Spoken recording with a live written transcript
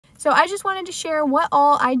So I just wanted to share what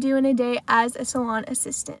all I do in a day as a salon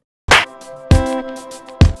assistant.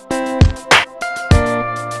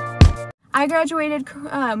 I graduated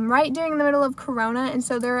right during the middle of Corona, and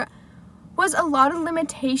so there was a lot of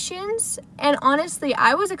limitations, and honestly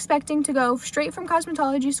I was expecting to go straight from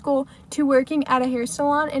cosmetology school to working at a hair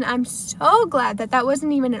salon, and I'm so glad that that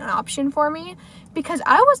wasn't even an option for me, because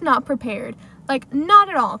I was not prepared, like not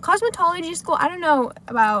at all. Cosmetology school, I don't know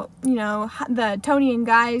about, you know, the Tony and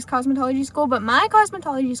Guy's cosmetology school, but my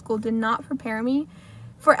cosmetology school did not prepare me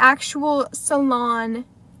for actual salon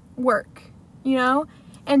work, you know.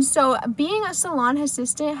 And so being a salon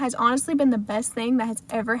assistant has honestly been the best thing that has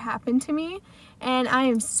ever happened to me. And I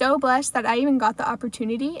am so blessed that I even got the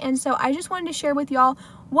opportunity. And so I just wanted to share with y'all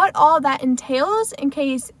what all that entails, in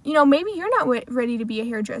case, you know, maybe you're not ready to be a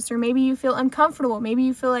hairdresser. Maybe you feel uncomfortable. Maybe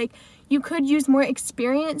you feel like you could use more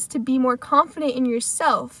experience to be more confident in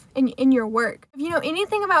yourself and in your work. If you know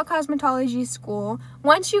anything about cosmetology school,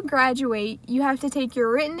 once you graduate, you have to take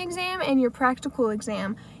your written exam and your practical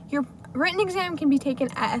exam. Your written exam can be taken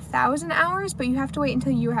at 1,000 hours, but you have to wait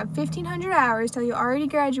until you have 1,500 hours till you already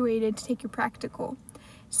graduated to take your practical.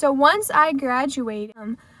 So once I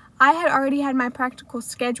graduated, I had already had my practical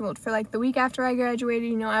scheduled for like the week after I graduated.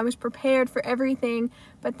 You know, I was prepared for everything,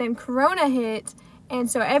 but then Corona hit,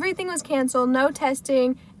 and so everything was canceled, no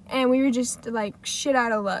testing, and we were just like shit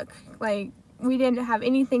out of luck. Like, we didn't have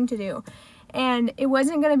anything to do. And it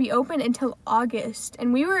wasn't going to be open until August,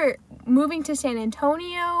 and we were moving to San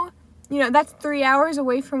Antonio. You know, that's 3 hours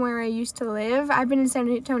away from where I used to live. I've been in San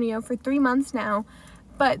Antonio for 3 months now,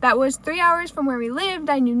 but that was 3 hours from where we lived.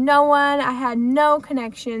 I knew no one. I had no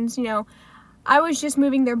connections. You know, I was just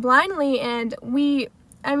moving there blindly, and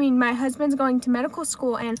my husband's going to medical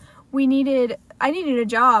school, and I needed a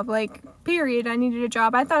job, like, period. I needed a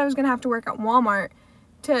job. I thought I was going to have to work at Walmart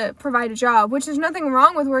to provide a job, which is nothing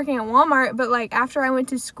wrong with working at Walmart, but like after I went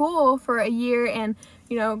to school for a year and,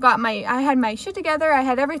 you know, I had my shit together, I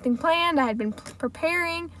had everything planned, I had been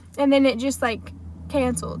preparing, and then it just like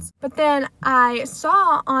canceled. But then I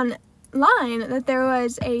saw online that there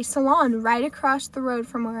was a salon right across the road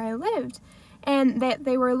from where I lived, and that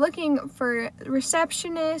they were looking for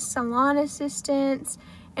receptionists, salon assistants,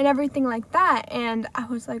 and everything like that. And I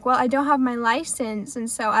was like, well, I don't have my license, and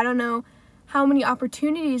so I don't know how many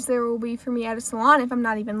opportunities there will be for me at a salon if I'm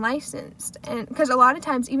not even licensed. And because a lot of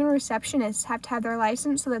times even receptionists have to have their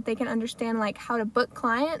license so that they can understand like how to book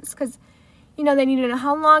clients, because, you know, they need to know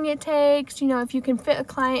how long it takes, you know, if you can fit a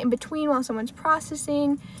client in between while someone's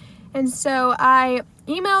processing. And so I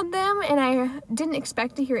emailed them, and I didn't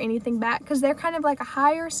expect to hear anything back because they're kind of like a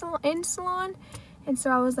higher end salon. And so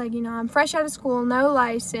I was like, you know, I'm fresh out of school, no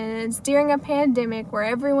license, during a pandemic where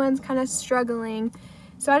everyone's kind of struggling.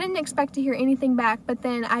 So I didn't expect to hear anything back, but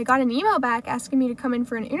then I got an email back asking me to come in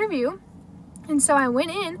for an interview. And so I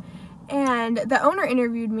went in, and the owner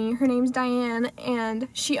interviewed me. Her name's Diane, and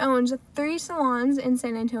she owns 3 salons in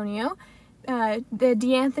San Antonio, the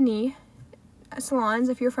D'Anthony salons,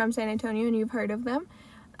 if you're from San Antonio and you've heard of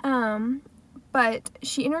them. But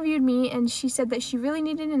she interviewed me, and she said that she really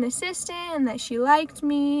needed an assistant and that she liked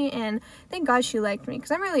me, and thank God she liked me,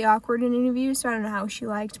 because I'm really awkward in interviews, so I don't know how she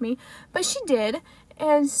liked me, but she did.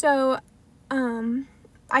 And so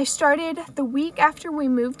I started the week after we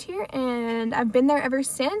moved here, and I've been there ever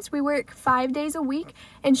since. We work 5 days a week,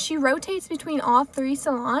 and she rotates between all 3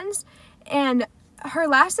 salons. And her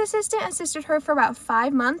last assistant assisted her for about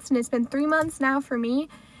 5 months, and it's been 3 months now for me.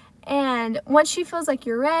 And once she feels like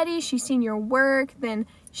you're ready, she's seen your work, then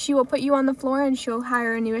she will put you on the floor and she'll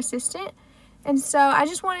hire a new assistant. And so I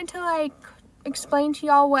just wanted to like explain to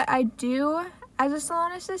y'all what I do as a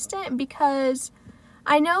salon assistant, because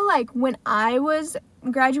I know like when I was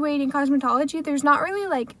graduating cosmetology, there's not really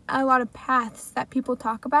like a lot of paths that people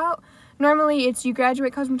talk about. Normally it's you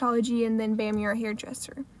graduate cosmetology and then bam, you're a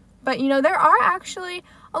hairdresser. But you know, there are actually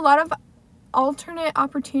a lot of alternate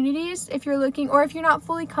opportunities if you're looking, or if you're not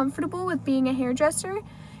fully comfortable with being a hairdresser,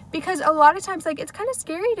 because a lot of times like it's kind of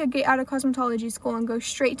scary to get out of cosmetology school and go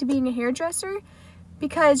straight to being a hairdresser,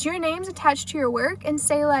 because your name's attached to your work, and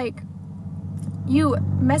say like you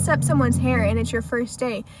mess up someone's hair and it's your first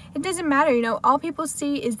day, it doesn't matter, you know, all people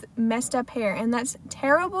see is messed up hair, and that's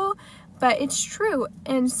terrible, but it's true.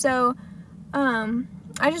 And so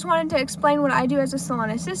I just wanted to explain what I do as a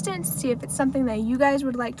salon assistant, to see if it's something that you guys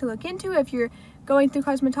would like to look into if you're going through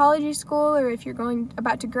cosmetology school, or if you're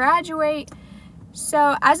about to graduate.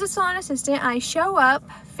 So as a salon assistant, I show up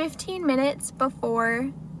 15 minutes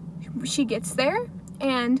before she gets there,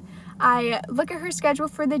 and I look at her schedule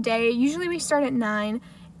for the day. Usually we start at 9,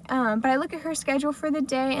 but I look at her schedule for the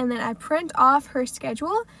day, and then I print off her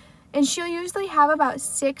schedule And she'll usually have about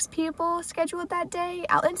 6 people scheduled that day.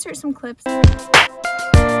 I'll insert some clips.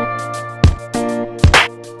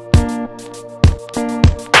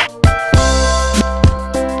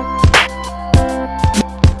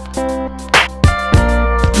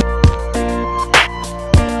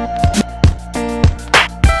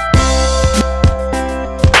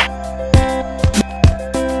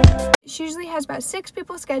 She usually has about 6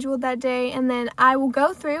 people scheduled that day, and then I will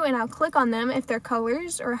go through and I'll click on them if they're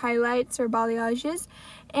colors or highlights or balayages,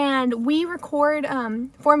 and we record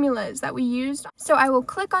formulas that we used. So I will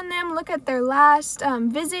click on them, look at their last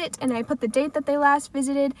visit, and I put the date that they last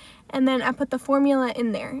visited, and then I put the formula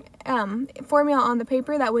in there, formula on the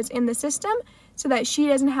paper that was in the system, so that she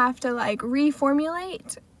doesn't have to like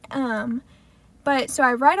reformulate. But so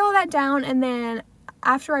I write all that down, and then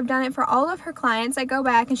after I've done it for all of her clients, I go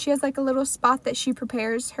back and she has like a little spot that she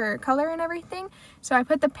prepares her color and everything. So I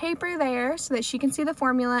put the paper there so that she can see the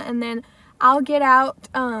formula, and then I'll get out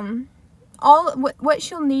what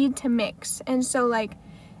she'll need to mix. And so like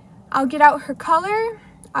I'll get out her color,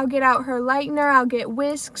 I'll get out her lightener, I'll get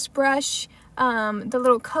whisks, brush, the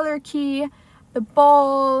little color key, the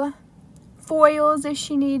bowl, foils if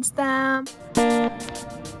she needs them.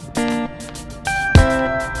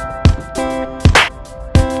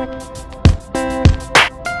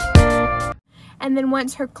 And then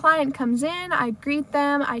once her client comes in, I greet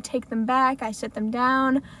them, I take them back, I sit them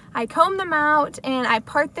down, I comb them out, and I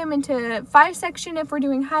part them into 5 sections if we're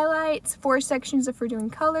doing highlights, 4 sections if we're doing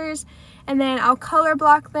colors, and then I'll color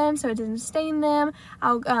block them so it doesn't stain them.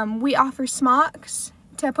 We offer smocks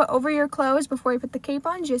to put over your clothes before you put the cape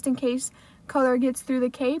on, just in case color gets through the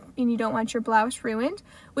cape and you don't want your blouse ruined,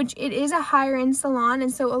 which it is a higher end salon,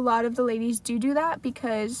 and so a lot of the ladies do that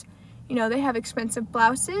because, you know, they have expensive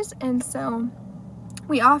blouses, and so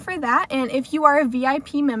we offer that. And if you are a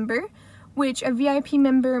VIP member, which a VIP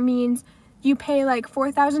member means you pay like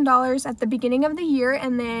 $4,000 at the beginning of the year,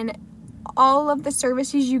 and then all of the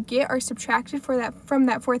services you get are subtracted from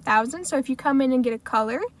that $4,000. So if you come in and get a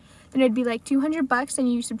color, then it'd be like $200,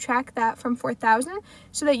 and you subtract that from $4,000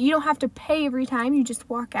 so that you don't have to pay every time, you just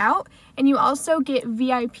walk out. And you also get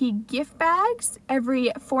VIP gift bags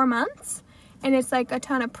every 4 months. And it's like a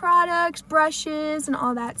ton of products, brushes, and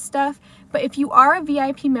all that stuff. But if you are a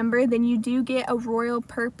VIP member, then you do get a royal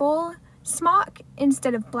purple smock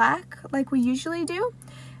instead of black like we usually do.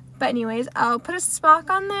 But anyways, I'll put a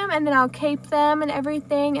smock on them, and then I'll cape them and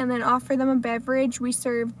everything, and then offer them a beverage. We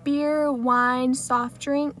serve beer, wine, soft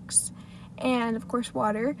drinks, and of course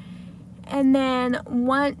water. And then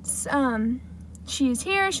once she's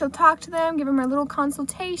here, she'll talk to them, give them a little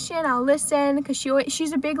consultation. I'll listen, because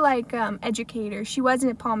she's a big like educator. She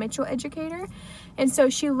wasn't a Paul Mitchell educator, and so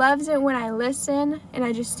she loves it when I listen, and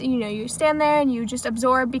I just, you know, you stand there and you just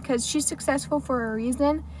absorb, because she's successful for a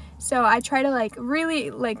reason. So I try to like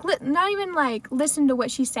really like not even like listen to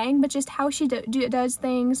what she's saying, but just how she does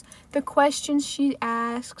things, the questions she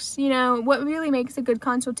asks, you know, what really makes a good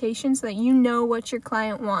consultation, so that you know what your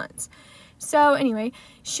client wants. So anyway,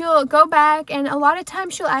 she'll go back, and a lot of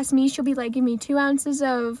times she'll ask me, she'll be like, give me 2 ounces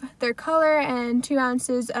of their color and 2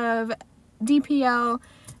 ounces of DPL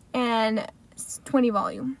and 20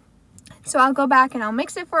 volume. So I'll go back and I'll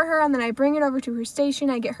mix it for her, and then I bring it over to her station.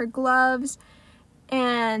 I get her gloves,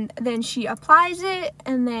 and then she applies it,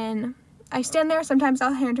 and then I stand there. Sometimes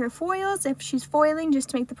I'll hand her foils if she's foiling, just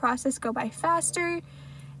to make the process go by faster.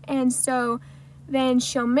 And so then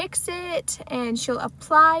she'll mix it and she'll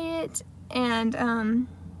apply it. And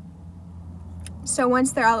so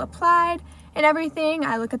once they're all applied and everything,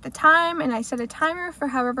 I look at the time and I set a timer for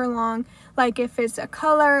however long. Like if it's a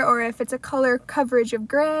color, or if it's a color coverage of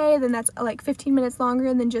gray, then that's like 15 minutes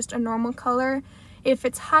longer than just a normal color. If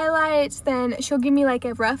it's highlights, then she'll give me like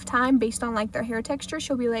a rough time based on like their hair texture.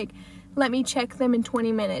 She'll be like, let me check them in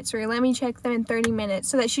 20 minutes or let me check them in 30 minutes,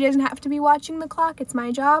 so that she doesn't have to be watching the clock. It's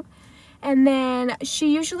my job. And then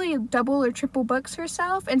she usually double or triple books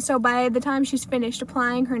herself, and so by the time she's finished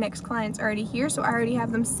applying, her next client's already here. So I already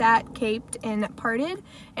have them sat, caped, and parted,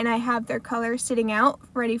 and I have their color sitting out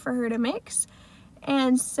ready for her to mix.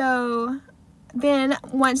 And so then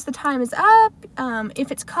once the time is up,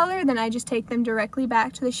 if it's color, then I just take them directly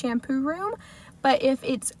back to the shampoo room. But if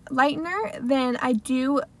it's lightener, then I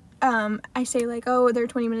do I say like, oh, their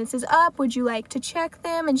 20 minutes is up, would you like to check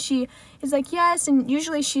them? And she is like, yes. And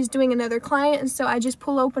usually she's doing another client, and so I just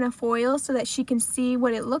pull open a foil so that she can see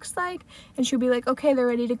what it looks like, and she'll be like, okay, they're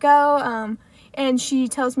ready to go. And she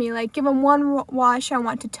tells me like, give them one wash, I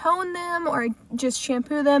want to tone them, or just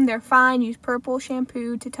shampoo them, they're fine. Use purple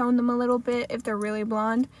shampoo to tone them a little bit if they're really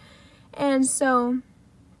blonde. And so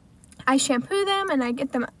I shampoo them and I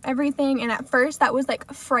get them everything. And at first that was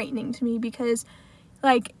like frightening to me because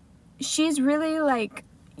like she's really like,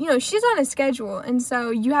 you know, she's on a schedule, and so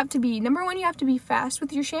you have to be, number one, you have to be fast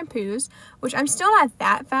with your shampoos, which I'm still not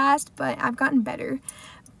that fast, but I've gotten better.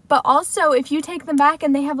 But also, if you take them back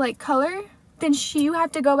and they have like color, then you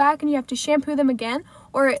have to go back and you have to shampoo them again,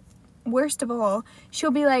 or worst of all, she'll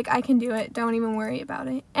be like, I can do it, don't even worry about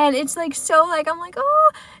it. And it's like, so like, I'm like,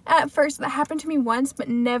 oh, at first that happened to me once, but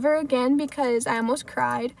never again, because I almost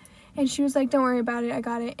cried. And she was like, don't worry about it, I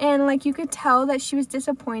got it. And like, you could tell that she was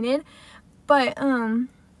disappointed. But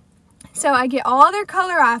so I get all their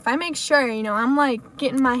color off. I make sure, you know, I'm like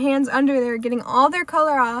getting my hands under there, getting all their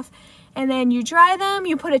color off. And then you dry them,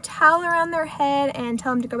 you put a towel around their head and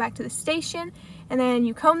tell them to go back to the station. And then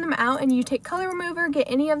you comb them out and you take color remover, get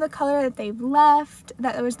any of the color that they've left,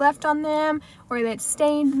 that was left on them or that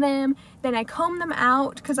stained them. Then I comb them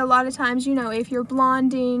out, because a lot of times, you know, if you're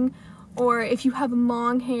blonding or if you have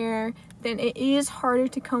long hair, then it is harder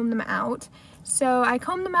to comb them out. So I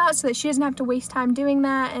comb them out so that she doesn't have to waste time doing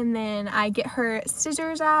that. And then I get her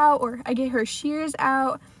scissors out, or I get her shears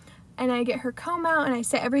out, and I get her comb out, and I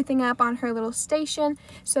set everything up on her little station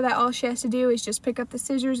so that all she has to do is just pick up the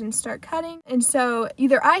scissors and start cutting. And so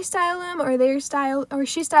either I style them or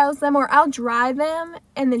she styles them, or I'll dry them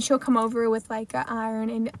and then she'll come over with like an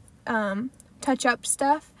iron and touch up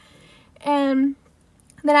stuff. And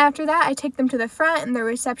then after that, I take them to the front and the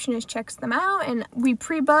receptionist checks them out, and we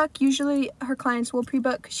pre-book. Usually her clients will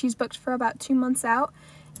pre-book. She's booked for about 2 months out.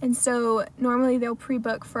 And so normally they'll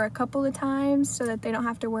pre-book for a couple of times so that they don't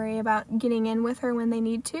have to worry about getting in with her when they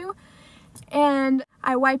need to. And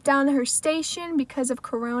I wipe down her station because of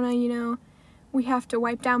Corona, you know, we have to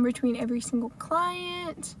wipe down between every single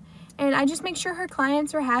client. And I just make sure her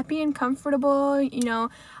clients are happy and comfortable. You know,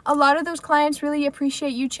 a lot of those clients really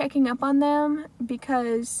appreciate you checking up on them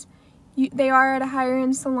because they are at a higher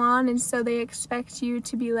end salon, and so they expect you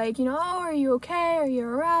to be like, you know, oh, are you okay? Are you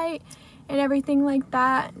all right? And everything like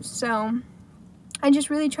that. So I just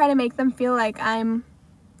really try to make them feel like I'm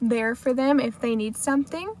there for them if they need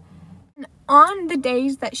something. And on the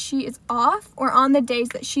days that she is off, or on the days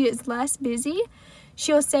that she is less busy,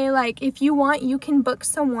 she'll say like, if you want, you can book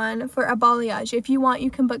someone for a balayage. If you want, you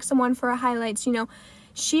can book someone for a highlights. You know,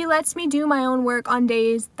 she lets me do my own work on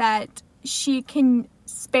days that she can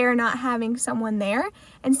spare not having someone there.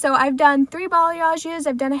 And so I've done 3 balayages,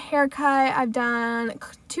 I've done a haircut, I've done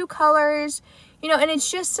 2 colors, you know, and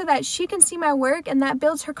it's just so that she can see my work, and that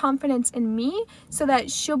builds her confidence in me so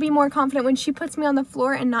that she'll be more confident when she puts me on the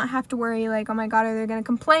floor and not have to worry like, oh my God, are they gonna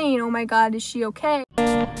complain? Oh my God, is she okay?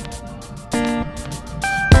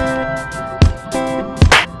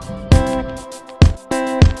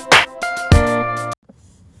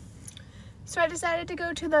 So I decided to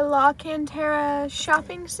go to the La Cantera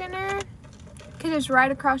shopping center because it's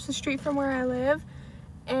right across the street from where I live.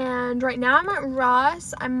 And right now I'm at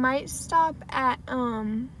Ross. I might stop at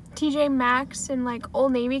TJ Maxx and like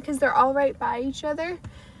Old Navy because they're all right by each other.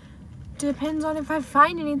 Depends on if I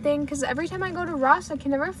find anything, because every time I go to Ross I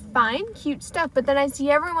can never find cute stuff. But then I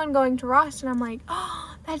see everyone going to Ross and I'm like,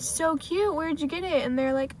 oh, that's so cute. Where'd you get it? And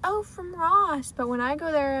they're like, oh, from Ross. But when I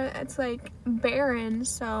go there, it's like barren.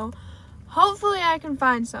 So hopefully I can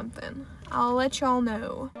find something. I'll let y'all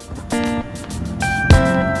know.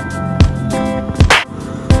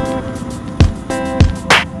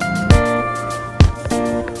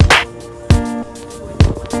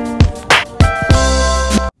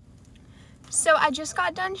 So I just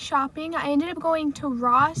got done shopping. I ended up going to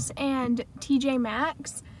Ross and TJ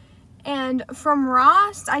Maxx. And from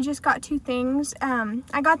Ross, I just got 2 things.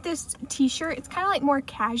 I got this t-shirt. It's kind of like more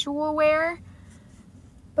casual wear,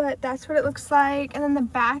 but that's what it looks like. And then the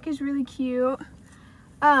back is really cute.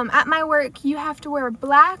 At my work, you have to wear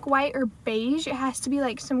black, white, or beige. It has to be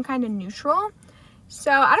like some kind of neutral.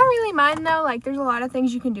 So I don't really mind though. Like, there's a lot of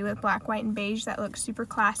things you can do with black, white, and beige that look super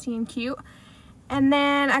classy and cute. And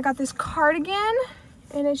then I got this cardigan,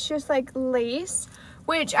 and it's just like lace,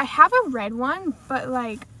 which I have a red one, but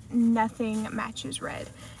like nothing matches red,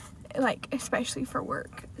 like especially for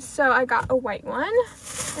work. So I got a white one.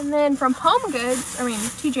 And then from Home Goods, I mean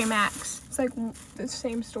TJ Maxx, it's like the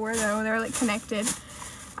same store though, they're like connected.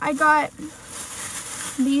 I got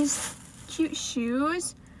these cute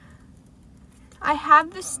shoes. I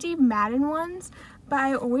have the Steve Madden ones, but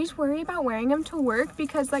I always worry about wearing them to work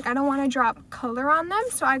because like I don't want to drop color on them.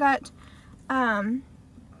 So I got some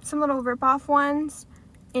little rip-off ones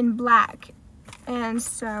in black, and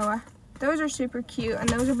so those are super cute, and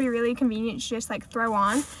those will be really convenient to just like throw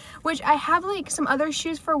on. Which I have like some other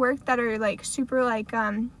shoes for work that are like super like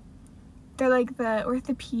they're like the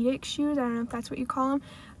orthopedic shoes, I don't know if that's what you call them,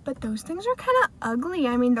 But those things are kind of ugly.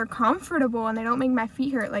 I mean, they're comfortable and they don't make my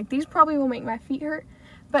feet hurt. Like, these probably will make my feet hurt.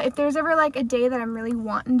 But if there's ever like a day that I'm really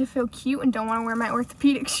wanting to feel cute and don't want to wear my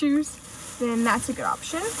orthopedic shoes, then that's a good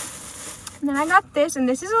option. And then I got this, and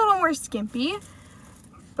this is a little more skimpy,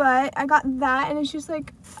 but I got that, and it's just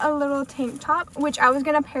like a little tank top, which I was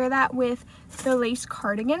gonna pair that with the lace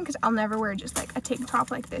cardigan, because I'll never wear just like a tank top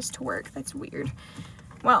like this to work. That's weird.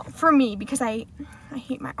 Well, for me, because I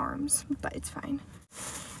hate my arms, but it's fine.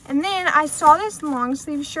 And then I saw this long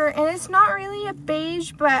sleeve shirt, and it's not really a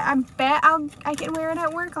beige, but I bet I can wear it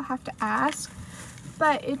at work. I'll have to ask.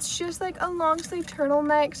 But it's just like a long sleeve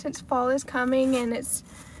turtleneck since fall is coming, and it's,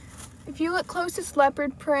 if you look close, it's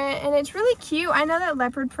leopard print, and it's really cute. I know that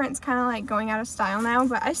leopard print's kind of like going out of style now,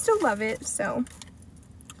 but I still love it, so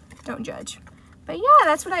don't judge. But yeah,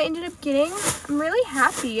 that's what I ended up getting. I'm really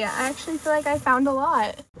happy. I actually feel like I found a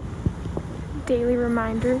lot. Daily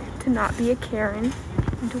reminder to not be a Karen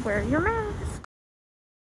and to wear your mask.